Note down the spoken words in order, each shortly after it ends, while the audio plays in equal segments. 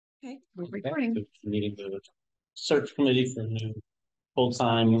Okay, we're Okay, recording. so meeting the search committee for a new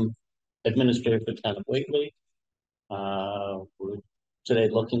full-time administrator for the town of Whately. We're today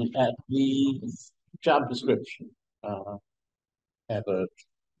looking at the job description. Have a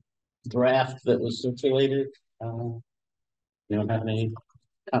draft that was circulated. You don't have any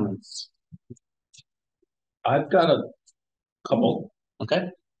comments? I've got a couple. Okay.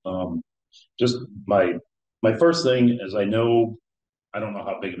 Um, just my first thing is I don't know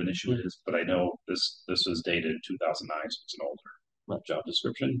how big of an issue it is, but I know this was dated 2009, so it's an older job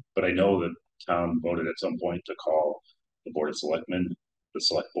description. But I know the town voted at some point to call the board of selectmen the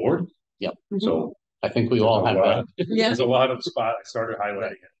select board. Yep. So I think we all have that. Yeah. there's a lot of spot. I started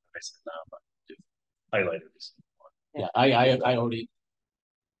highlighting it. I said, no, I'm not highlighted this. Yeah, I already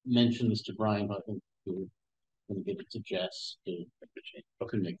mentioned this to Brian, but I think we were going to give it to Jess to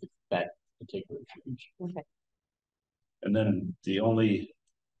make that particular change. Okay. And then the only,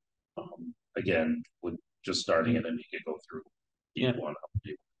 again, with just starting it, and you could go through each one of them,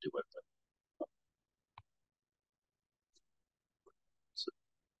 you do it.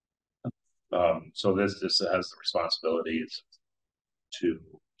 So this has the responsibilities to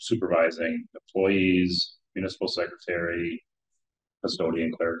supervising employees, municipal secretary,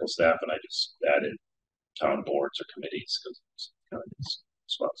 custodian, clerical staff, and I just added town boards or committees because it's kind of his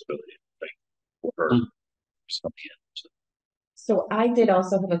responsibility, I think, for her something in. So I did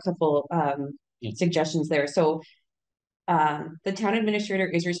also have a couple Yeah. suggestions there. So the town administrator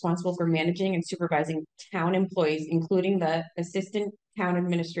is responsible for managing and supervising town employees, including the assistant town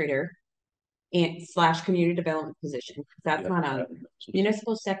administrator and / community development position. That's not on.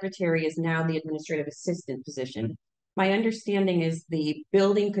 Municipal secretary is now the administrative assistant position. My understanding is the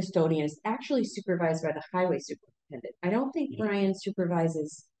building custodian is actually supervised by the highway superintendent. I don't think Brian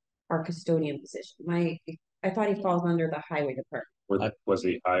supervises our custodian position. I thought he falls under the highway department. Was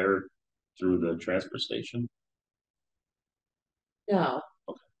he hired through the transfer station? No.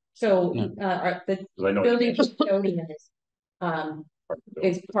 Okay. So the building custodian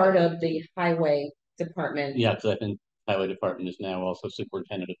is part of the highway department. Yeah, because I think highway department is now also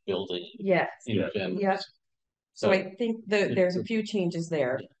superintendent of building. Yes. Yeah. Yep. So I think there's a few changes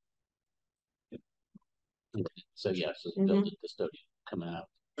there. So yes, the building custodian come out.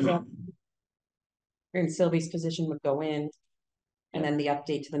 Yeah. And Sylvie's position would go in, and then the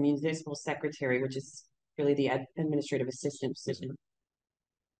update to the municipal secretary, which is really the administrative assistant position.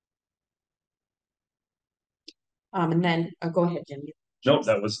 And then go ahead, Jim. No,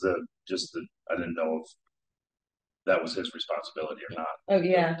 that was I didn't know if that was his responsibility or not. Oh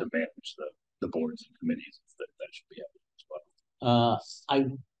yeah. To manage the boards and committees, that should be added as well.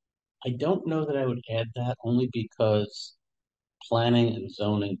 I don't know that I would add that only because planning and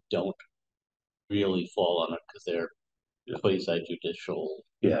zoning don't really fall on it because they're quasi-judicial.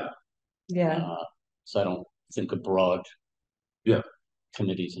 Yeah. Yeah. So I don't think a broad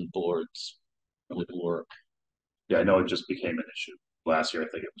committees and boards would work. Yeah, I know it just became an issue last year. I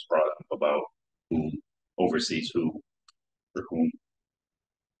think it was brought up about who oversees who for whom.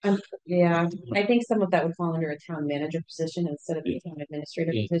 Yeah, I think some of that would fall under a town manager position instead of the town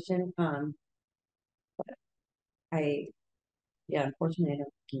administrator position. But unfortunately, I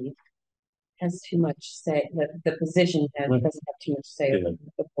don't think he has too much say. The position doesn't have too much say over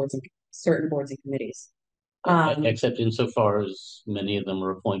the boards and certain boards and committees. Except insofar as many of them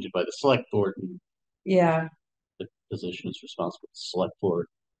are appointed by the select board. And the position is responsible to the select board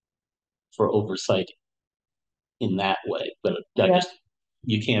for oversight in that way. But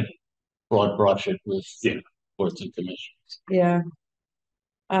you can't broad brush it with boards and commissions. Yeah.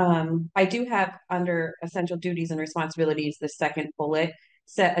 I do have under essential duties and responsibilities, the second bullet,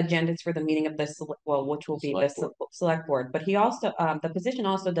 set agendas for the meeting of which will be the select board. But he also, the position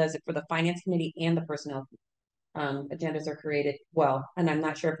also does it for the finance committee and the personnel. Agendas are created and I'm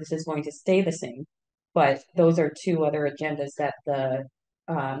not sure if this is going to stay the same, but those are two other agendas that the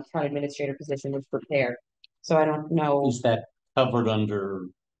town administrator position would prepare. So I don't know. Is that covered under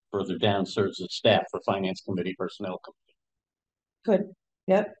further down serves as staff for finance committee, personnel committee? Could.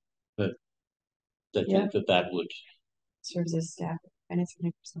 Yep. That would serves as staff finance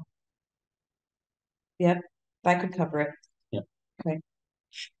committee personnel. Yep, that could cover it. Yep. Okay.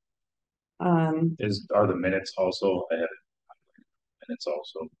 Are the minutes also minutes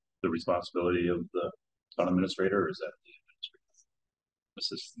also the responsibility of the town administrator, or is that the administrative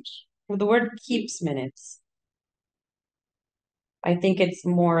assistants? Well, the word keeps minutes. I think it's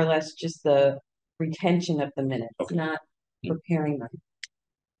more or less just the retention of the minutes, not preparing them.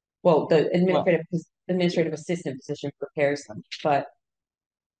 Well, the administrative assistant position prepares them, but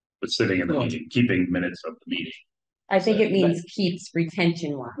sitting in the meeting, keeping minutes of the meeting. I think it means keeps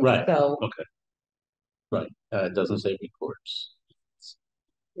retention wise. Right. So Okay. Right. It doesn't say reports.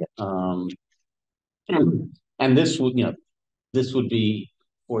 Yep. And this would, this would be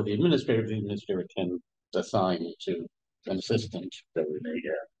for the administrator. The administrator can assign to an assistant that we may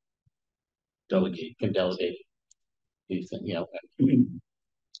delegate these things.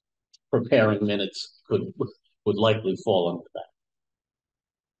 Preparing minutes would likely fall under that.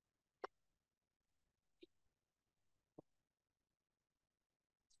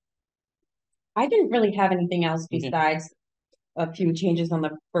 I didn't really have anything else Okay. besides a few changes on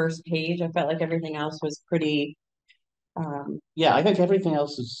the first page. I felt like everything else was pretty, Yeah, I think everything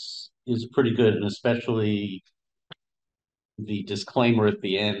else is pretty good, and especially the disclaimer at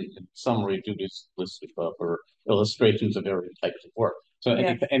the end, summary duties listed above, or illustrations of various types of work. So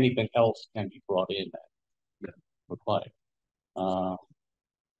Yeah. anything else can be brought in that required.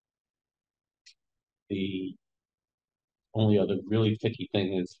 The only other really picky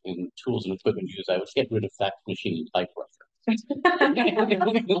thing is in tools and equipment used, I would get rid of fax machine and typewriter. You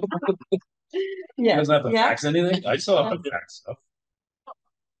yeah. guys have to Yeah. fax anything? I still have to fax stuff.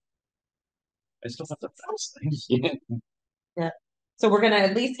 I still have to fax things. Yeah. So we're gonna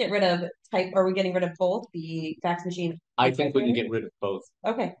at least get rid of type. Are we getting rid of both the fax machine? I think we can get rid of both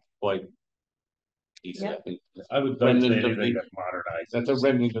Okay. quite easily. Yeah. I think I would like to say remnant of anything the, that modernizes. that's a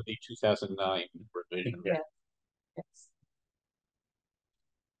remnant of the 2009 revision. Yeah. Yes.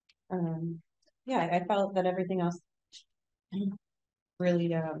 Yeah, I felt that everything else really,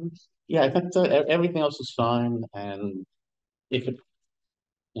 Yeah, I think everything else is fine, and if it,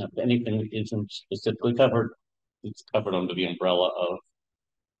 if anything isn't specifically covered, it's covered under the umbrella of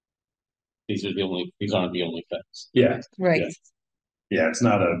these aren't the only things. Yeah, right. yeah. It's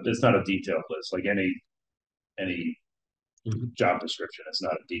not a detailed list like any job description. It's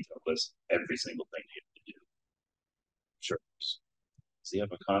not a detailed list. Every single thing you have to do. Sure. Does he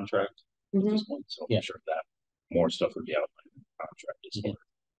have a contract at this point? So I'm sure that more stuff would be outlined in the contract as far as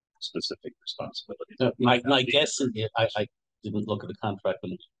specific responsibilities. My guess is, I didn't look at the contract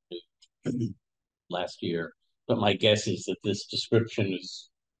when it was last year, but my guess is that this description is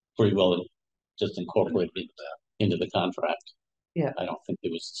pretty well just incorporated into the contract. Yeah. I don't think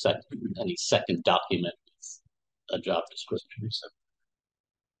there was any second document with a job description. So,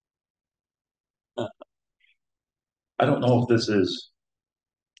 I don't know if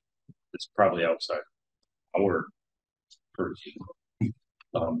it's probably outside our purview.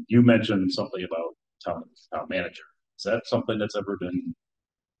 You mentioned something about town manager. Is that something that's ever been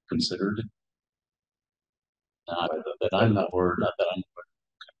considered? that I'm not or not that I'm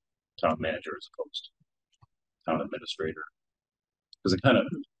town manager as opposed to town administrator? Because it kind of,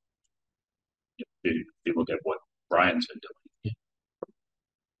 if you look at what Brian's been doing,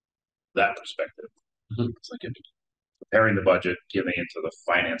 that perspective, it's like preparing the budget, giving it to the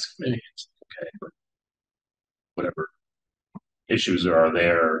finance committee. It's okay, but whatever issues there are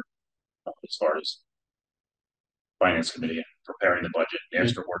there as far as finance committee preparing the budget, the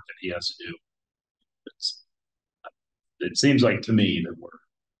extra work that he has to do. It seems like to me that we're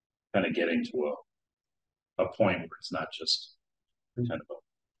kind of getting to a point where it's not just kind of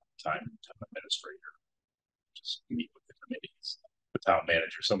a time administrator, just meet with the committees, the town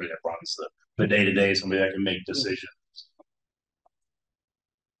manager, somebody that runs the day-to-day, somebody that can make decisions.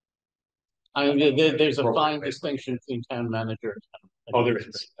 I mean, there's a fine distinction between town manager and town Oh, there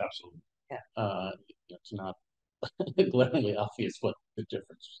is, absolutely. it's not glaringly obvious what the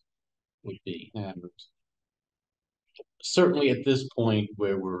difference would be, and certainly at this point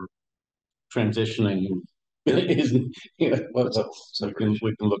where we're transitioning isn't, we can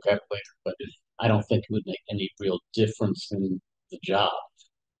look at it later, but I don't think it would make any real difference in the job.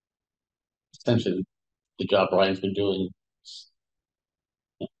 Essentially, the job Brian's been doing,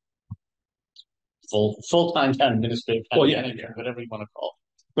 full-time town administrator, manager, whatever you want to call it.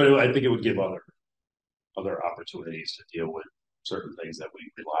 But I think it would give other opportunities to deal with certain things that we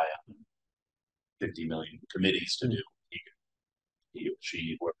rely on 50 million committees to do. He or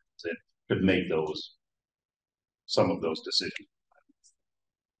she, whoever it could make some of those decisions.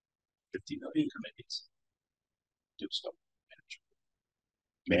 50 million committees do stuff,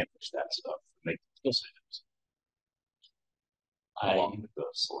 manage that stuff, make decisions. Along with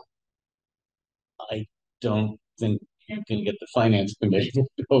those. I don't think you can get the finance committee to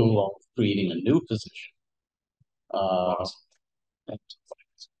go along with creating a new position.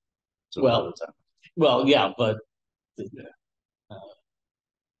 Yeah, but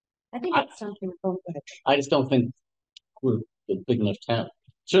I think it's something. I just don't think we're a big enough town.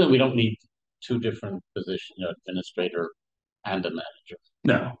 Certainly, we don't need two different positions, administrator and a manager.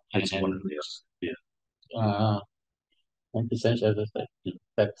 No, it's one of the other. Yeah. And essentially, as I said,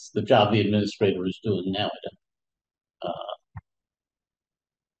 that's the job the administrator is doing now.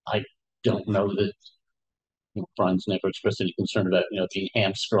 I don't know that Brian's never expressed any concern about being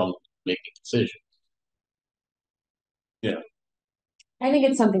hamstrung making decisions. I think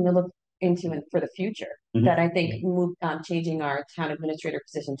it's something to look into for the future. Mhm. That I think changing our town administrator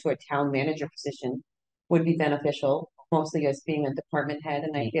position to a town manager position would be beneficial, mostly as being a department head.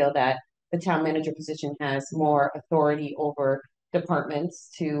 And I feel that the town manager position has more authority over departments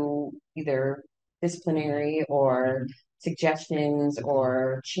to either disciplinary or suggestions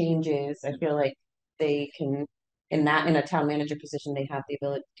or changes. I feel like they can, in a town manager position, they have the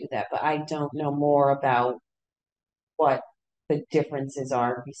ability to do that. But I don't know more about what the differences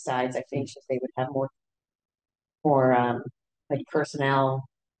are besides I think that they would have more like personnel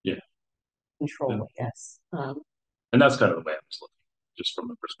Yeah. control, Yeah. I guess. And that's kind of the way I was looking, just from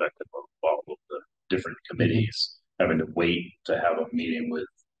the perspective of all of the different committees, having to wait to have a meeting with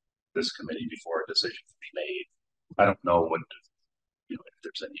this committee before a decision can be made. I don't know if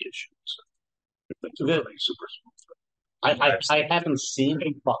there's any issues, if things are running super smooth. I haven't seen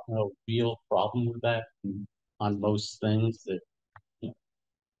a real problem with that on most things that,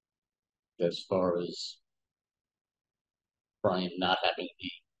 as far as Brian not having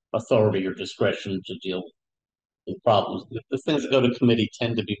the authority or discretion to deal with problems. The things that go to committee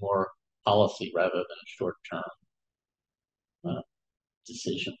tend to be more policy rather than short-term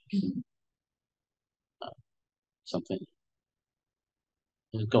decisions. Something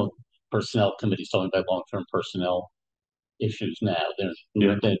going personnel committees talking about long-term personnel issues now.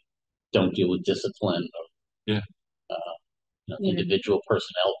 They don't deal with discipline or individual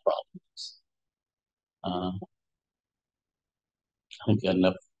personnel problems. I think we got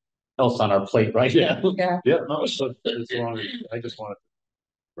enough else on our plate right now. Yeah, no, so as long as I just wanted to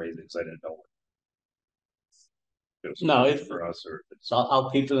raise it because I didn't know what it was No, it's for us or if it's I'll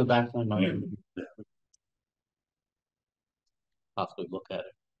keep it in the back of my mind. Possibly look at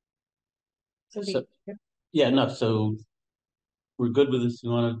it. So, yeah, no, so we're good with this. You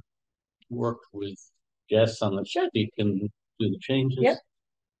want to work with Jess on the check, you can do the changes. Yep.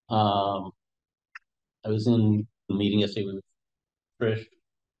 I was in the meeting yesterday with Trish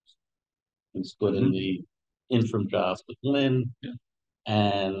and splitting the interim jobs with Lynn. Yeah.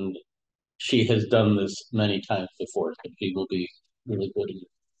 And she has done this many times before, so she will be really good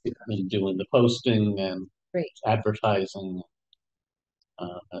in doing the posting and advertising.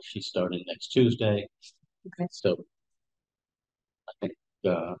 She's starting next Tuesday. Okay. So I think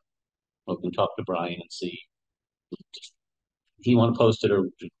we can talk to Brian and see if he want to post it or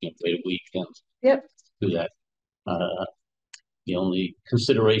wait a week and do that. The only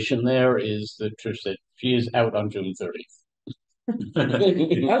consideration there is that Trish said she is out on June 30th.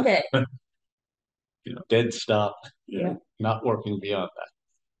 Okay. Dead stop. Yeah. Not working beyond that.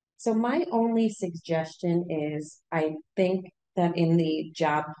 So my only suggestion is I think that in the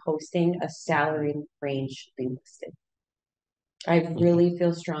job posting, a salary range should be listed. I really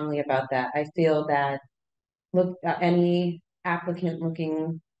feel strongly about that. I feel that any applicant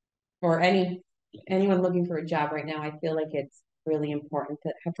looking or anyone looking for a job right now, I feel like it's really important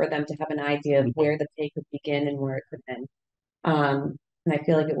for them to have an idea of where the pay could begin and where it could end. And I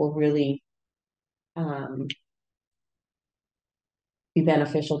feel like it will really be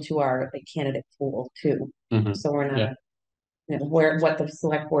beneficial to our candidate pool too. So we're not what the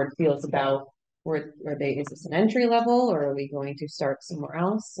select board feels about is this an entry level or are we going to start somewhere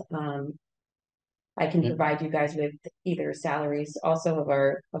else? I can provide you guys with either salaries also of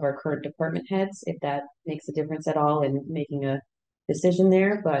our current department heads, if that makes a difference at all in making a decision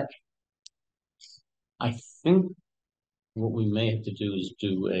there. But I think what we may have to do is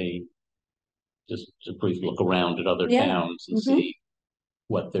do just a brief look around at other towns and see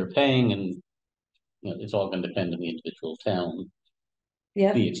what they're paying, and it's all going to depend on the individual town,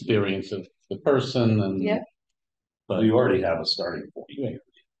 the experience of the person, and but you already have a starting point.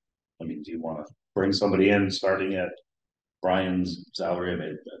 I mean, do you want to bring somebody in starting at Brian's salary? I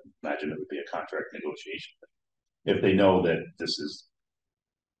mean, imagine it would be a contract negotiation. If they know that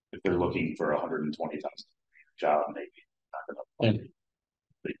if they're looking for $120,000 job, maybe not going to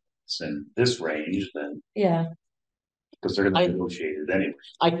it's in this range, then because they're going to negotiate it anyway.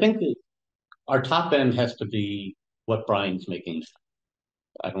 I think that our top end has to be what Brian's making.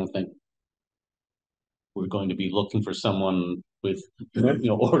 I don't think we're going to be looking for someone with,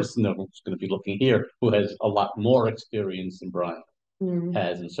 or it's going to be looking here who has a lot more experience than Brian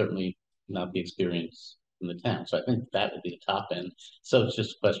has, and certainly not the experience in the town. So I think that would be the top end. So it's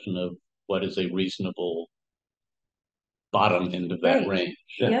just a question of what is a reasonable bottom end of that range.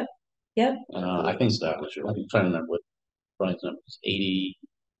 Yep. I think I'm trying to remember what Brian's number is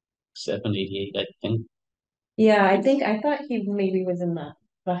 87, 88, I think. Yeah, I thought he maybe was in the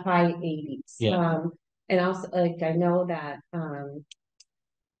high 80s. Yeah. And also like I know that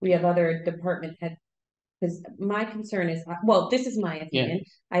we have other department head because my concern is well, this is my opinion.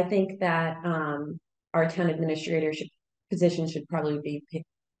 Yeah. I think that our town administrator position should probably be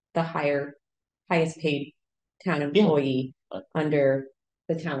the highest paid town employee under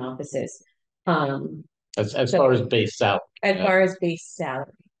the town offices. As far as base salary. As far as base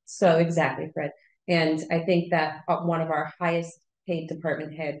salary. So exactly, Fred. And I think that one of our highest paid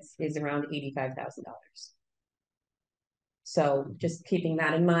department heads is around $85,000. So just keeping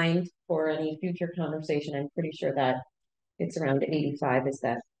that in mind for any future conversation, I'm pretty sure that it's around 85 is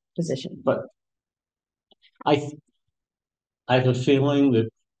that position. But I have a feeling that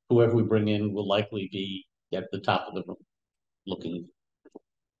whoever we bring in will likely be at the top of the room, looking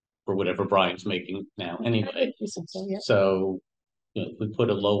for whatever Brian's making now anyway. So, yeah. So if we put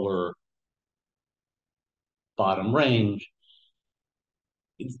a lower bottom range,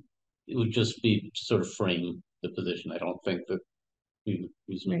 it would just be to sort of frame the position. I don't think that we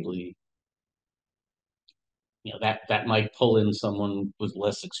reasonably, that might pull in someone with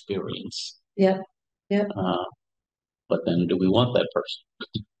less experience. Yep. But then do we want that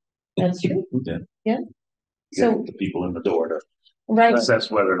person? That's true. Yeah. So the people in the door to right.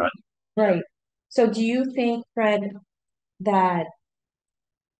 assess whether or not. Right. So do you think, Fred, that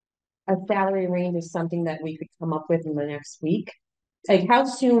a salary range is something that we could come up with in the next week? Like, how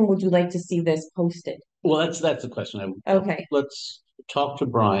soon would you like to see this posted? Well, that's the question. Okay. Let's talk to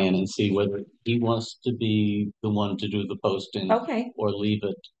Brian and see whether he wants to be the one to do the posting. Okay. Or leave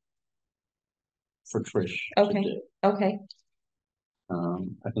it for Trish. Okay. To do. Okay.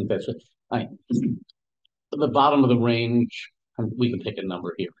 I think that's it. The bottom of the range, we can pick a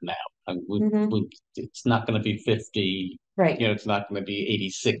number here now. It's not going to be 50. Right. It's not going to be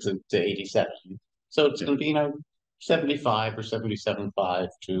 86 to 87. So it's going to be, 75 or 77.5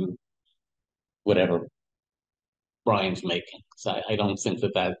 to whatever Brian's making. So I don't think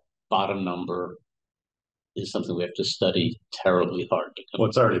that bottom number is something we have to study terribly hard. Well,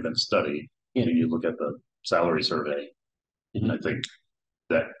 it's already been studied. You look at the salary survey, and I think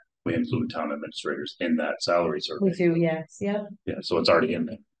that we include town administrators in that salary survey. We do, yes, yeah. Yeah, so it's already in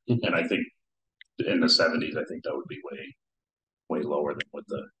there. And I think in the 70s, I think that would be way lower than what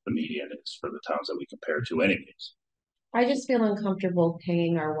the median is for the towns that we compare to anyways. I just feel uncomfortable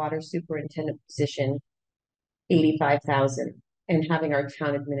paying our water superintendent position $85,000 and having our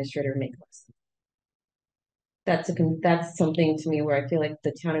town administrator make less. That's something to me where I feel like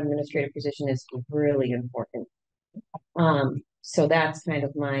the town administrator position is really important. So that's kind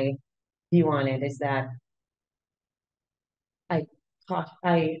of my view on it, is that I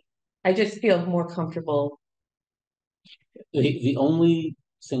just feel more comfortable. The only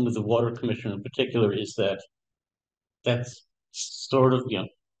thing with the water commission in particular is that's sort of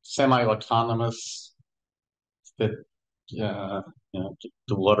semi-autonomous. That the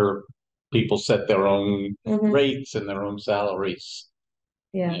water people set their own rates and their own salaries.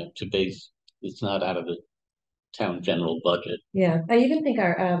 Yeah. To base, it's not out of the town general budget. Yeah, I even think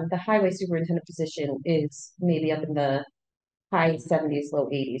our the highway superintendent position is maybe up in the high 70s, low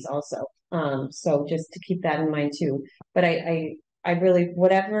 80s also. So just to keep that in mind too. But I really,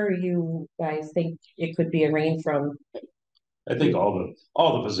 whatever you guys think it could be a range from. I think all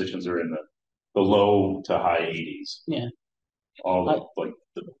the positions are in the low to high 80s. Yeah. All like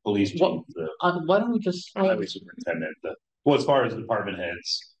the police chief, why don't we just highway superintendent, as far as department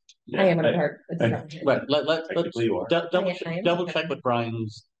heads. Yeah, I am a part. Right. Let's double check what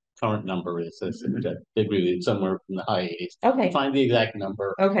Brian's current number is. They agree with somewhere in the high 80s. Okay. Find the exact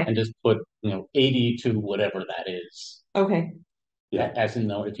number. Okay. And just put 80 to whatever that is. Okay. Yeah. As in,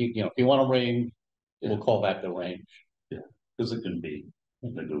 if you want a range, we'll call that the range. Yeah. Because it can be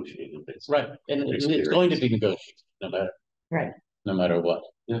negotiated. Right. And it's going to be negotiated no matter. Right. No matter what.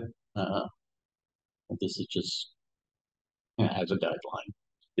 Yeah. This is just as a guideline.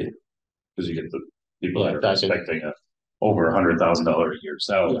 Yeah. Because you get the people that are expecting over $100,000 a year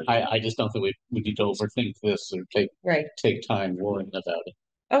salary. I just don't think we need to overthink this or take time worrying about it.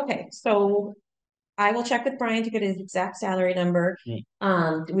 Okay, so I will check with Brian to get his exact salary number.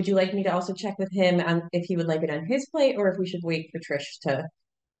 Would you like me to also check with him on if he would like it on his plate or if we should wait for Trish to?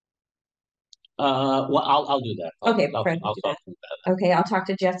 Well, I'll do that. Okay, I'll talk to that. Okay, I'll talk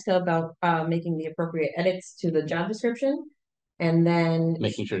to Jessica about making the appropriate edits to the job description, and then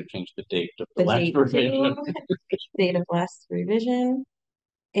making sure to change the date of the last revision. Date of last revision,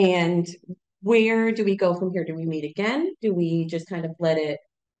 and where do we go from here? Do we meet again? Do we just kind of let it?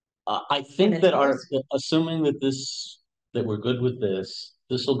 I think that assuming that this that we're good with this.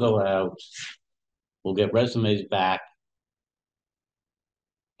 This will go out. We'll get resumes back.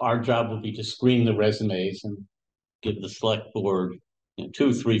 Our job will be to screen the resumes and give the select board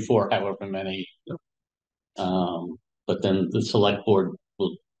 2, 3, 4, however many. But then the select board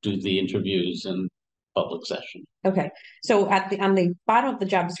will do the interviews in public session. Okay, so on the bottom of the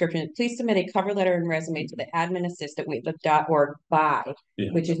job description, please submit a cover letter and resume to the admin assistant whately.org by,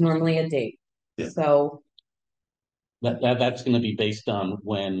 which is normally a date. Yeah. So that's going to be based on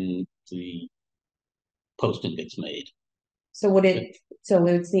when the posting gets made. so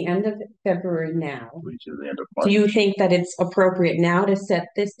it's the end of February now. Which is the end of Do March. you think that it's appropriate now to set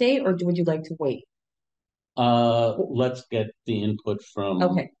this date, or would you like to wait? Let's get the input from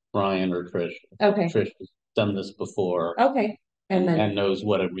Brian or Trish. Okay. Trish has done this before. Okay. And knows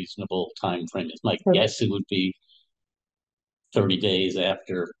what a reasonable time frame is. My guess it would be 30 days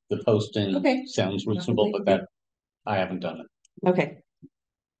after the posting. Okay. Sounds reasonable, but that I haven't done it. Okay.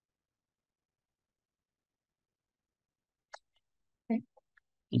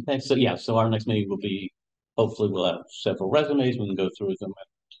 Okay, so yeah, so our next meeting will be, hopefully we'll have several resumes, we can go through them.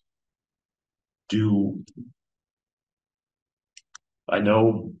 I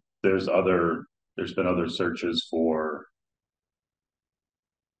know there's been other searches for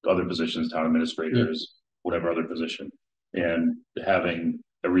other positions, town administrators, whatever other position, and having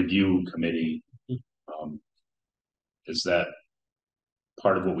a review committee, is that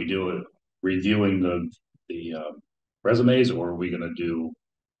part of what we do, reviewing the resumes, or are we going to do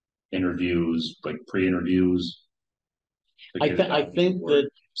interviews, like pre-interviews? I think that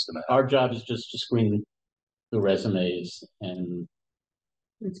our job is just to screen the resumes, and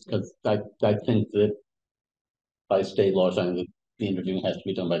because I think that by state law, I think the interviewing has to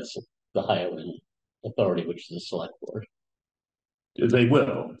be done by the hiring authority, which is the select board. They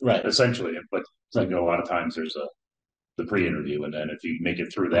will, right? Essentially, but a lot of times there's the pre-interview, and then if you make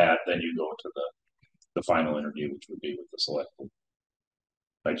it through that, then you go to the final interview, which would be with the select board.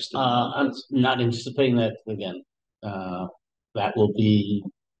 I'm not anticipating that again. That will be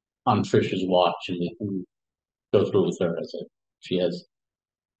on Trish's watch, and we can go through with her as she has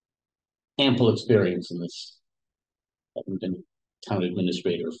ample experience in this. Having been town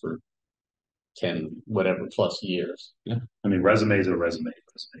administrator for 10 whatever plus years. Yeah, I mean, resumes are resumes,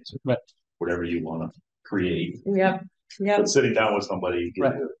 right? Whatever you want to create. Yep. But sitting down with somebody gives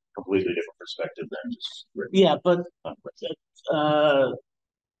a completely different perspective than just but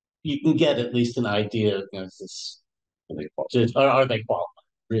you can get at least an idea of are they qualified?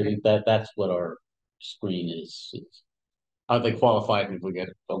 Really, that's what our screen is. Are they qualified? And if we get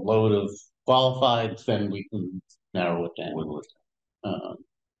a load of qualified, then we can narrow it down.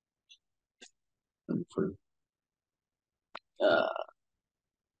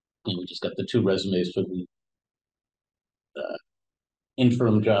 We just got the 2 resumes for the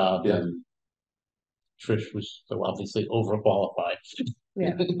interim job, and Trish was so obviously overqualified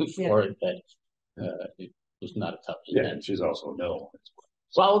for it that it was not a tough decision. Yeah, she's also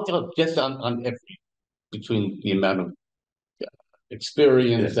well, just on every between the amount of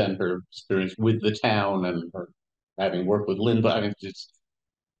experience and her experience with the town and her having worked with Linda, I mean, just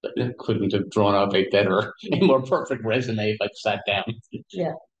couldn't have drawn up a better, a more perfect resume if I sat down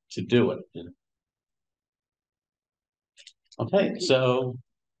to do it. Okay, so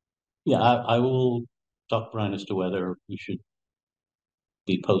I will talk to Brian as to whether we should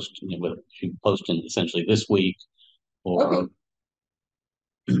be posting essentially this week, or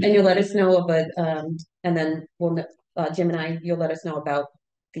and you'll let us know about and then we'll Jim and I, you'll let us know about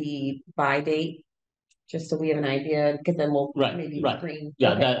the by date, just so we have an idea, because then we'll maybe screen.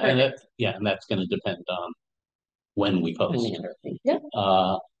 And that's going to depend on when we post.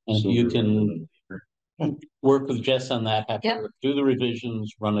 And you can work with Jess on that, have her do the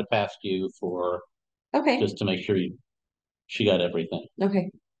revisions, run it past you for just to make sure she got everything.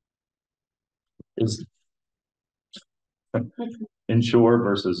 Is insure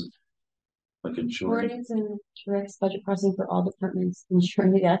versus like insuring? Coordinates and directs budget processing for all departments.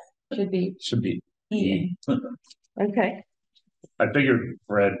 Ensuring should be easy. Okay. I figured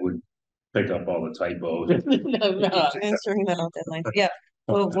Fred would pick up all the typos. No, answering that all deadlines. Yeah.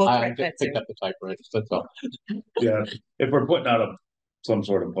 We'll correct that too. Pick up the typewriters, that's all. Yeah, if we're putting out some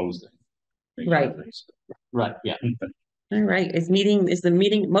sort of posting. Right. Yeah. All right. Is the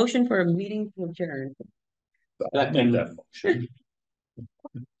meeting motion for a meeting to adjourn? I'll make that motion.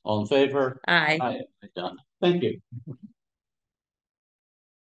 All in favor? Aye. Done. Thank you.